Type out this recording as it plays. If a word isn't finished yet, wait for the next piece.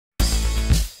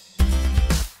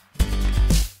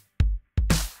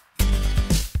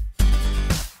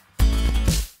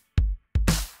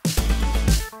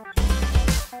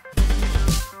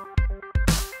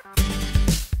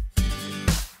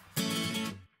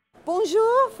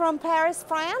Bonjour from Paris,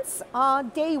 France.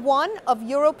 Day one of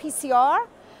EuroPCR.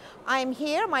 I'm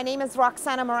here. My name is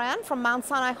Mehran from Mount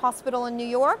Sinai Hospital in New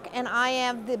York, and I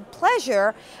have the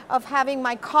pleasure of having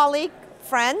my colleague,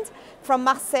 friend from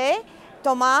Marseille,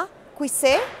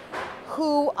 Cuisset,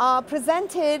 who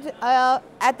presented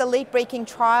at the late-breaking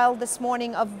trial this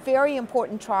morning, a very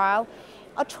important trial,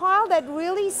 a trial that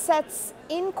really sets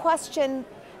in question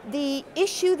the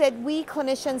issue that we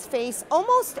clinicians face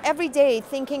almost every day,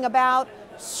 thinking about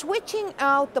switching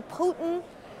out the potent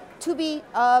P2Y12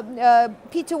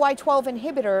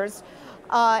 inhibitors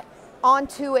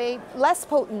onto a less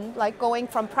potent, like going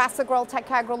from prasugrel,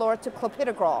 ticagrelor to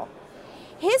clopidogrel.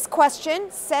 His question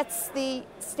sets the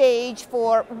stage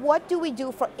for what do we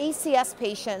do for ACS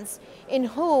patients in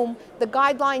whom the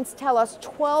guidelines tell us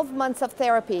 12 months of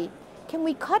therapy. Can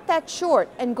we cut that short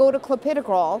and go to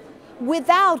clopidogrel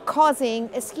without causing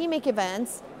ischemic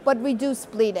events, but reduce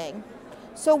bleeding?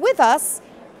 So with us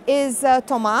is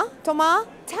Thomas. Thomas,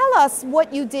 tell us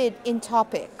what you did in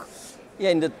TOPIC. Yeah,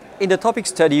 in the TOPIC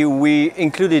study, we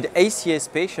included ACS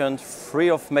patients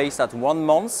free of MACE at 1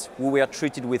 month who were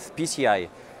treated with PCI.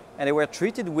 And they were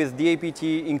treated with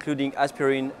DAPT, including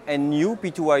aspirin and new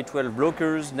P2Y12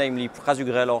 blockers, namely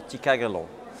prasugrel or ticagrelor.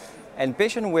 And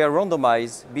patients were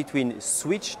randomized between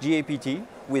switch DAPT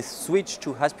with switch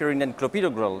to aspirin and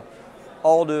clopidogrel,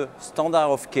 or the standard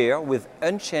of care with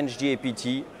unchanged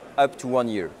DAPT up to 1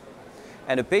 year.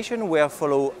 And the patients were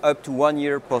followed up to 1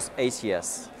 year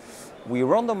post-ACS. We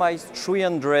randomized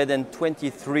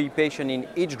 323 patients in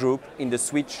each group in the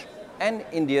switch and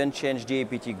in the unchanged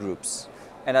DAPT groups.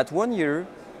 And at 1 year,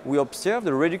 we observed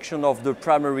a reduction of the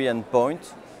primary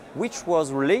endpoint, which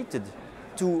was related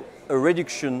to a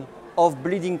reduction of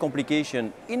bleeding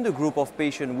complication in the group of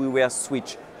patients we were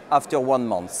switched after 1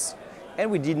 month. And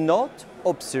we did not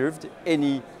observe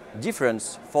any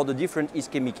difference for the different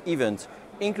ischemic events,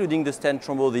 including the stent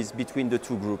thrombosis between the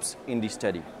two groups in this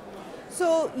study.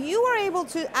 So you were able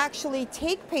to actually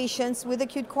take patients with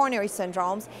acute coronary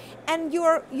syndromes, and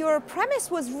your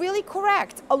premise was really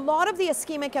correct. A lot of the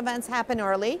ischemic events happen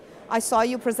early. I saw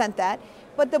you present that.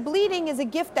 But the bleeding is a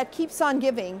gift that keeps on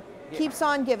giving, keeps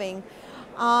on giving.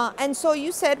 And so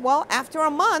you said, well, after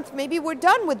a month, maybe we're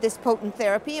done with this potent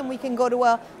therapy and we can go to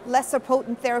a lesser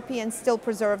potent therapy and still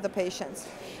preserve the patients.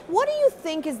 What do you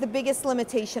think is the biggest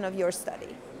limitation of your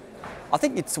study? I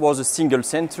think it was a single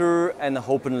center and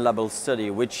open label study,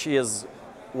 which is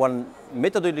one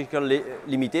methodological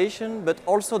limitation, but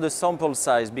also the sample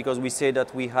size, because we say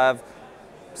that we have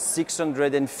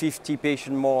 650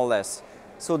 patients more or less.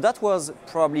 So that was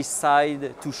probably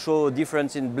side to show a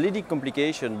difference in bleeding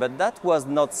complication, but that was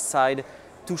not side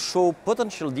to show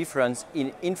potential difference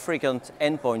in infrequent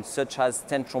endpoints such as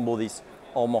stent thrombosis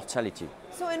or mortality.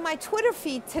 So in my Twitter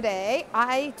feed today,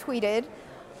 I tweeted,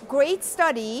 great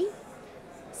study,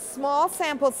 small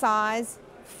sample size,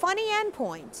 funny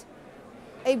endpoint,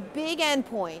 a big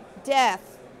endpoint,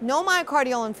 death, no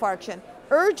myocardial infarction,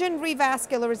 urgent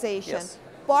revascularization, yes.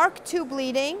 BARC2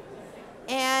 bleeding,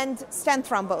 and stent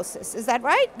thrombosis. Is that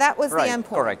right? That was right, the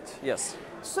endpoint. Correct, yes.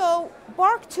 So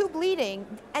BARC2 bleeding,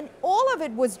 and all of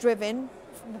it was driven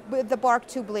with the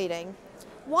BARC2 bleeding.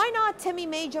 Why not TIMI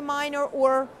major minor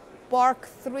or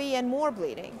BARC3 and more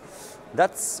bleeding?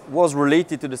 That was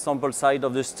related to the sample size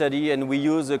of the study, and we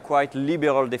use a quite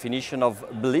liberal definition of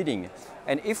bleeding.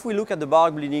 And if we look at the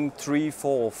BARC bleeding 3,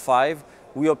 4, or 5,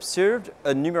 we observed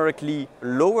a numerically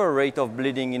lower rate of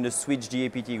bleeding in the switch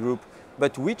DAPT group,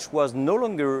 but which was no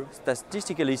longer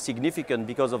statistically significant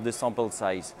because of the sample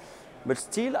size. But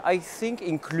still, I think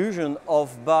inclusion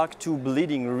of BARC2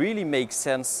 bleeding really makes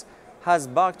sense, as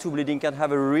BARC2 bleeding can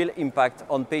have a real impact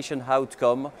on patient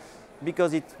outcome,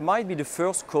 because it might be the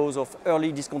first cause of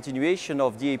early discontinuation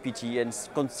of DAPT and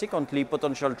consequently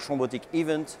potential thrombotic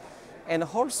event. And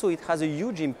also it has a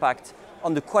huge impact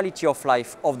on the quality of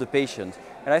life of the patient.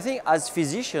 And I think as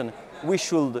physicians, we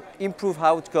should improve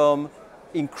outcome,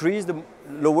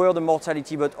 lower the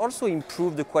mortality, but also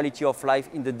improve the quality of life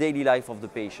in the daily life of the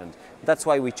patient. That's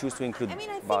why we choose to include BARC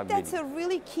bleeding. I think that's a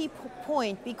really key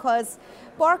point, because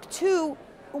BARC2,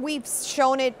 we've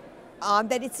shown it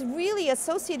that it's really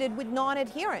associated with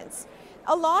non-adherence.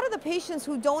 A lot of the patients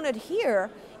who don't adhere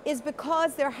is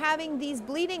because they're having these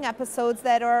bleeding episodes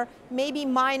that are maybe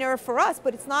minor for us,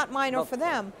 but it's not minor for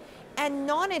them. And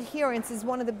non-adherence is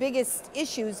one of the biggest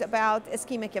issues about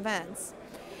ischemic events.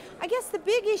 I guess the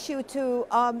big issue to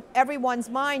everyone's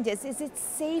mind is it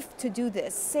safe to do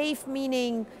this? Safe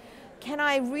meaning, can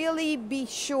I really be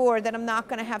sure that I'm not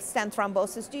going to have stent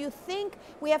thrombosis? Do you think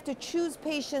we have to choose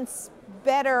patients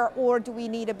better, or do we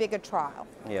need a bigger trial?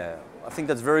 Yeah, I think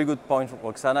that's a very good point,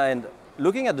 Roxana, and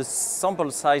looking at the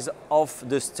sample size of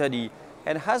the study,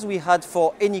 and as we had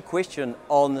for any question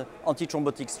on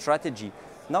antithrombotic strategy,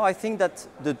 now I think that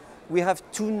we have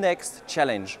two next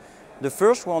challenges. The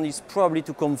first one is probably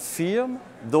to confirm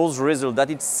those results, that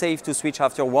it's safe to switch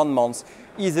after 1 month,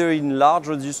 either in large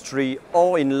registry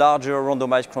or in larger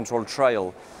randomized controlled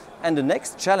trial. And the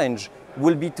next challenge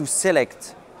will be to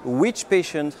select which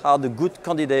patients are the good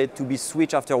candidate to be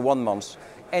switched after 1 month,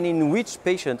 and in which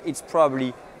patient it's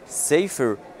probably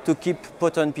safer to keep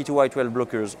potent P2Y12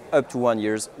 blockers up to 1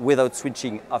 year without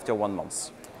switching after 1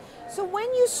 month. So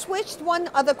when you switched, one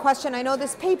other question, I know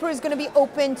this paper is going to be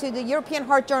open to the European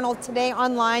Heart Journal today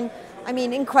online. I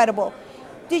mean, incredible.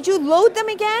 Did you load them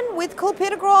again with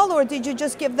clopidogrel, or did you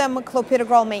just give them a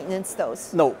clopidogrel maintenance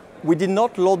dose? No, we did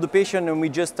not load the patient, and we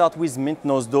just start with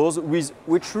maintenance dose,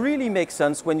 which really makes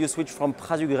sense when you switch from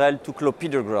prasugrel to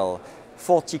clopidogrel.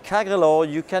 For ticagrelor,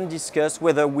 you can discuss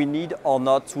whether we need or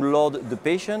not to load the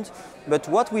patient, but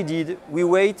what we did, we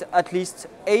wait at least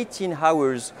 18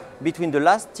 hours between the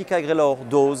last ticagrelor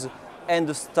dose and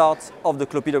the start of the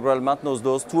clopidogrel maintenance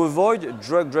dose to avoid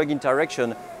drug-drug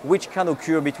interaction which can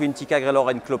occur between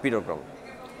ticagrelor and clopidogrel.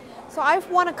 So I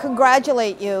want to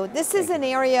congratulate you. This is an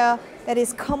area that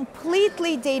is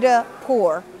completely data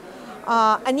poor.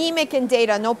 Anemic in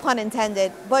data, no pun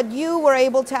intended, but you were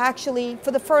able to actually,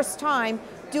 for the first time,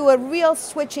 do a real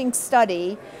switching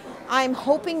study. I'm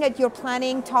hoping that you're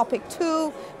planning topic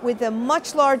 2 with a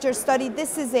much larger study.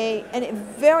 This is a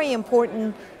very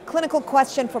important clinical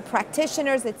question for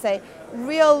practitioners. It's a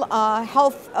real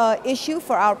health issue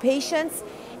for our patients.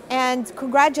 And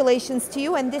congratulations to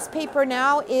you. And this paper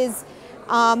now is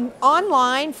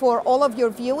online for all of your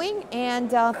viewing,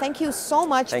 and thank you so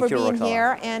much for being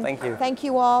here, and thank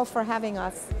you all for having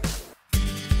us.